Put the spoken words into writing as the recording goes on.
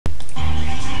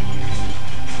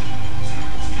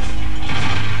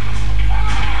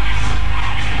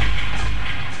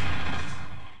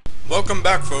welcome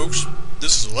back, folks.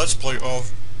 This is a Let's Play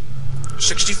of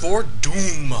 64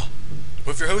 Doom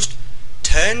with your host,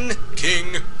 10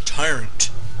 King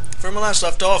Tyrant. From when last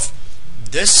left off,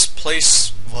 this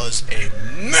place was a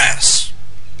mess.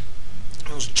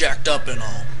 It was jacked up and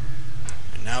all.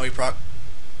 And now we progress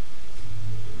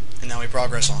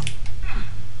on.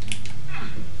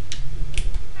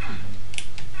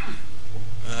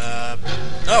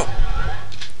 Oh!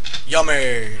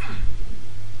 Yummy!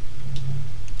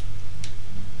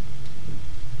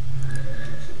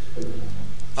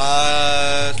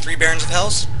 Three Barons of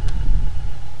Hells?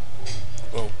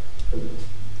 Whoa.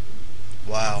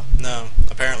 Wow. No,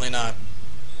 apparently not.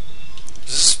 Is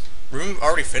this room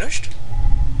already finished?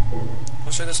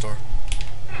 Let's try this door.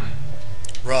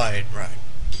 Right.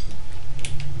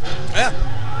 Yeah.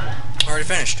 Already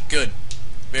finished. Good.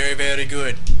 Very, very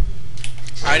good.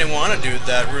 I didn't want to do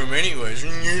that room anyways.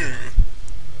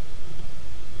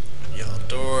 Yellow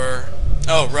door.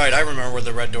 Oh, right. I remember where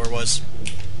the red door was.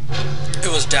 It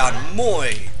was down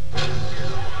Moy.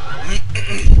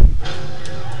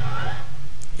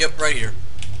 Yep, right here.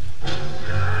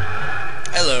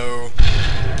 Hello.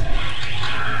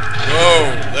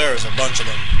 Whoa, there's a bunch of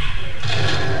them.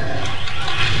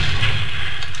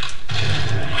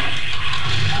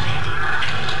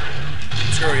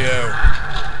 Screw you.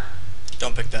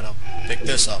 Don't pick that up. Pick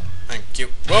this up. Thank you.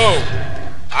 Whoa!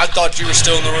 I thought you were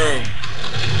still in the room.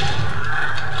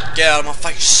 Get out of my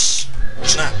face.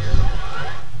 Snap.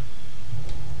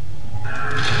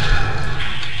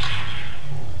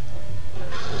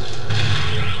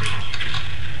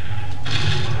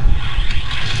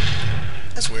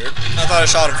 That's weird. I thought I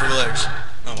shot him through the legs.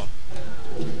 Oh well.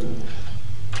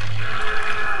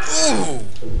 Ooh!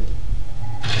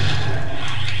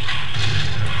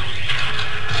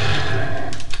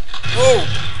 Oh!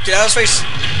 Get out of his face!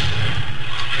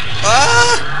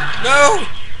 Ah! No!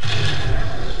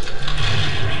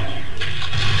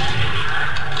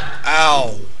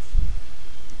 Ow.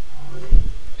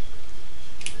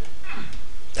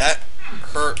 That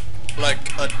hurt like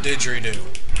a didgeridoo.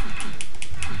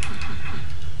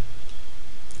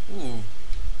 Ooh.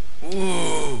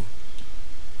 Ooh.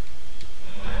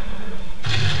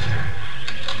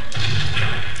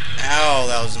 Ow,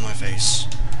 that was in my face.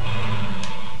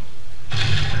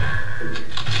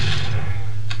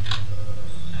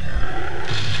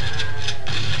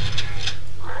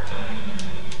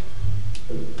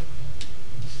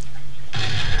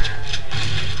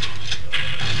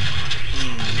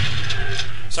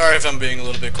 Sorry if I'm being a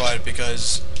little bit quiet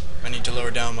because I need to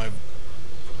lower down my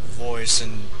voice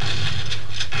and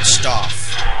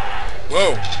stuff.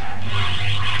 Whoa!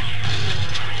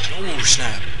 Ooh,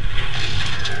 snap.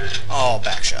 Oh,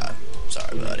 back shot.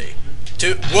 Sorry, buddy.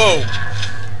 Whoa!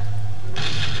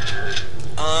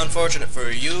 Unfortunate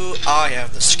for you, I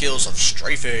have the skills of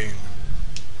strafing.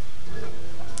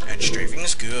 And strafing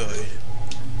is good.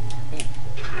 Ooh.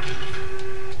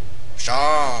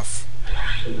 Stuff.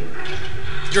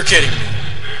 You're kidding me.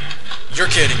 You're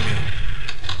kidding me.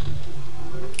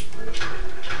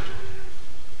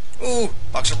 Ooh,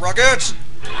 box of rockets.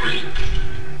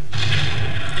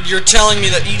 You're telling me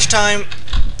that each time...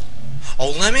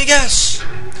 Oh, let me guess.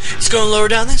 It's going to lower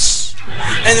down this.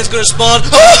 And it's going to spawn...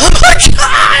 Oh my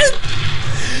god!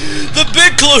 The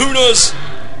big kahunas!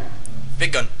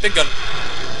 Big gun, big gun.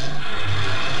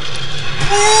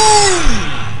 Boom!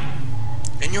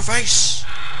 In your face.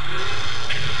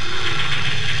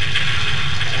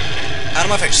 Out of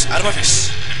my face, out of my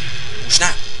face.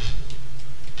 Snap.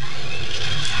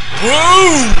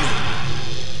 Boom!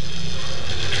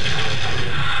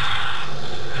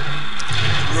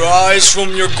 Rise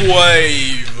from your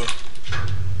grave.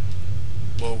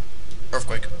 Whoa.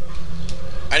 Earthquake.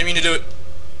 I didn't mean to do it.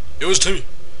 It was to me.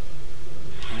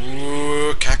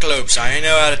 Ooh, cackalopes. I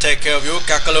know how to take care of you,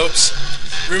 cackalopes.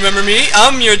 Remember me?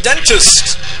 I'm your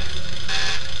dentist.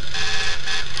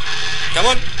 Come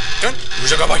on. Come on.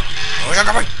 Who's your guy? Who's your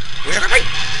guy? Who's your guy?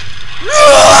 Ooh,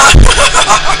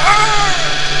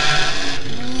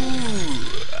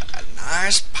 a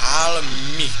nice pile of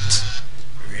meat.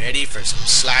 Ready for some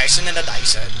slicing and a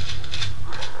dicing.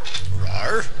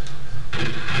 Rawr.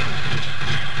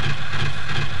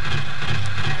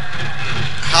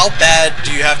 How bad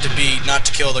do you have to be not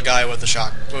to kill the guy with the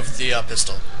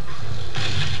pistol?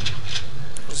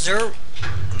 Was there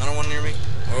another one near me?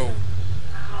 Whoa.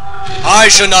 I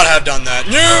should not have done that.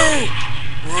 No!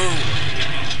 Whoa.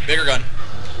 Bigger gun.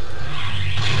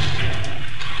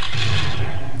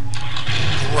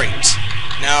 Great.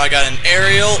 Now I got an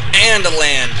aerial and a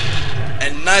land.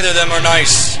 And neither of them are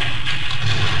nice.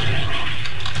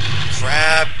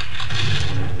 Crap.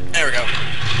 There we go.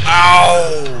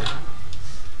 Ow!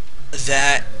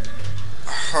 that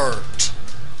hurt.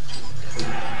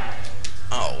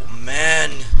 Oh,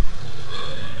 man.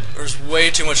 There's way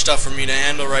too much stuff for me to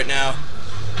handle right now.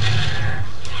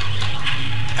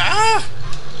 Ah!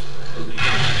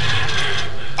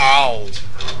 Ow.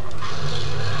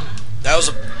 That was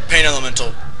a pain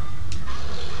elemental.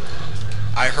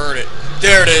 I heard it.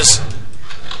 There it is.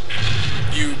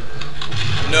 You...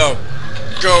 No.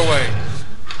 Go away.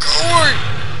 Go away!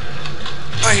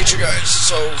 I hate you guys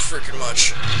so freaking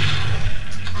much.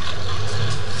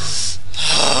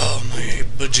 Oh my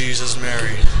bejesus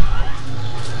Mary.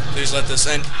 Please let this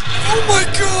end. Oh my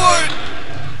god!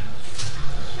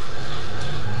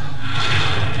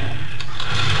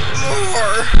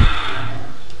 More!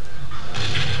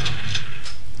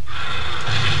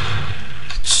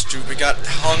 Stupid got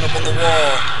hung up on the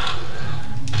wall.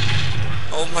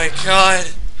 Oh my god.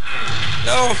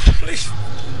 No, please.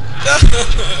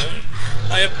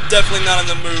 I am definitely not in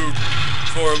the mood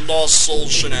for Lost Soul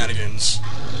shenanigans.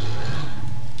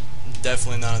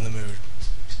 Definitely not in the mood.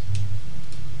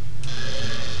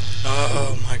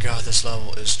 Oh my god, this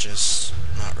level is just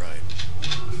not right.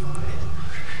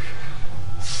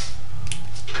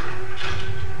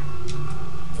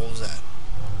 What was that?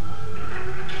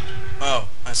 Oh,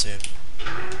 I see it.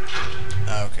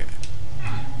 Okay.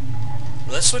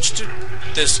 Let's switch to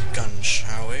this gun,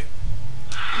 shall we?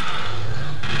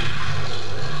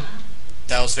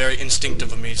 That was very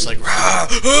instinctive of me. It's like, rah,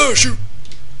 oh, shoot!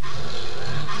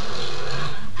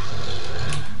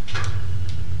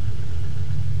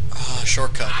 Ah,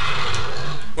 shortcut.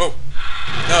 Whoa!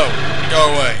 No,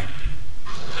 go away.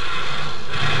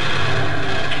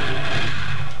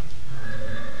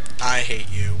 I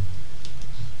hate you.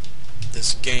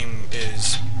 This game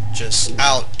is just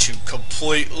out to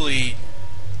completely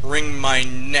wring my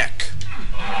neck.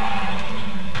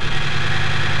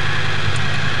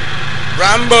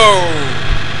 Rambo!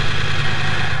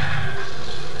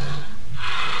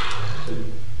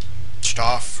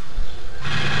 Stuff.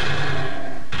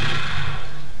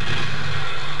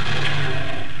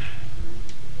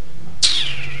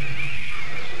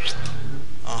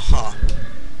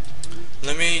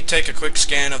 Let me take a quick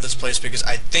scan of this place because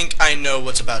I think I know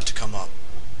what's about to come up.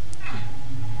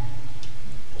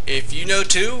 If you know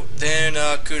too, then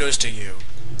kudos to you.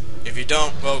 If you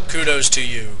don't, well, kudos to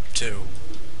you too.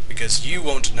 Because you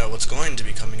won't know what's going to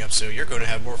be coming up, so you're going to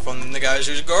have more fun than the guys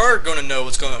who are going to know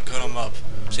what's going to come up.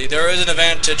 See, there is an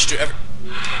advantage to every...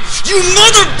 You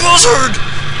mother buzzard!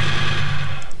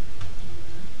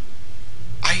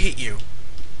 I hate you.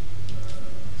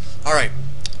 Alright.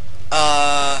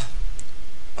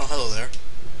 Oh, hello there.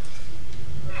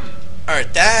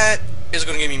 Alright, that is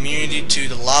going to give me immunity to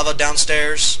the lava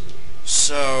downstairs.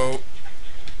 So,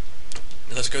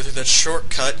 let's go through that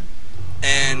shortcut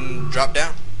and drop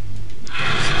down.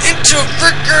 Into a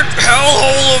frickin'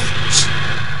 hellhole of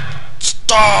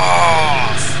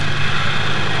stuff!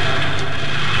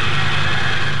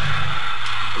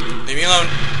 Leave me alone.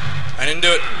 I didn't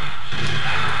do it.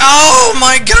 Oh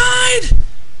my god!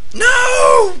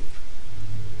 No!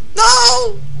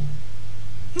 No!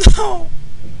 No!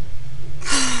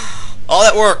 All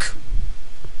that work.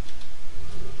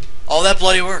 All that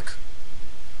bloody work.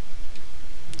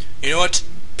 You know what?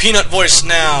 Peanut voice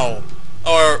now.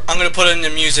 Or I'm gonna put it in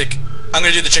the music. I'm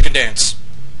gonna do the chicken dance.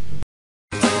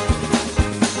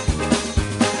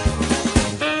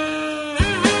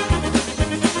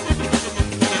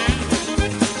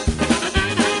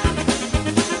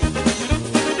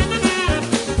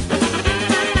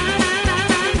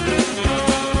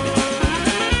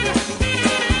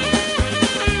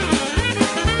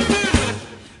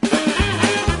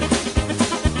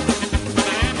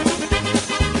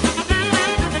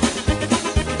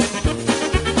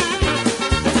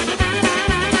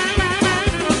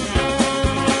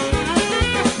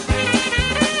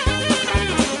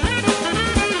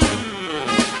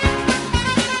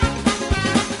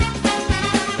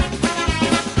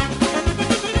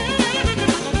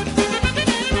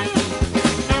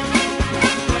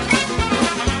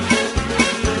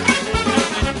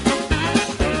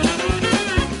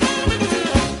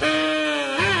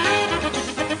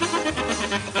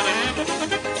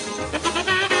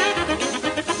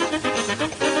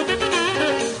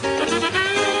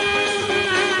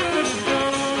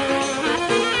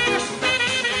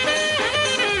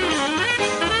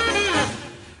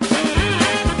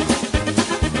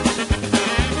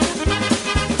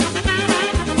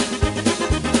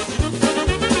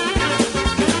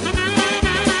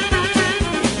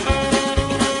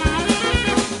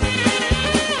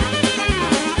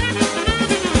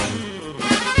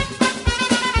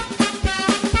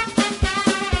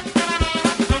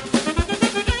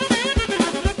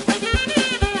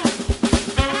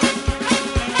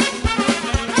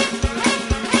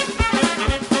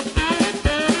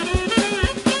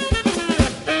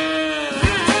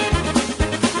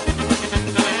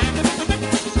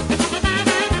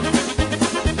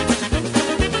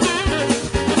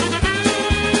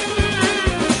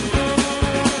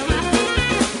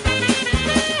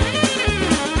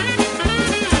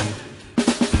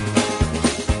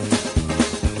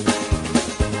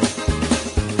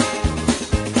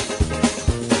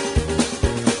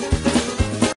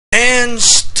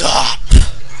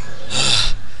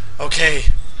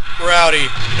 rowdy.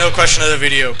 No question of the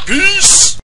video. Peace!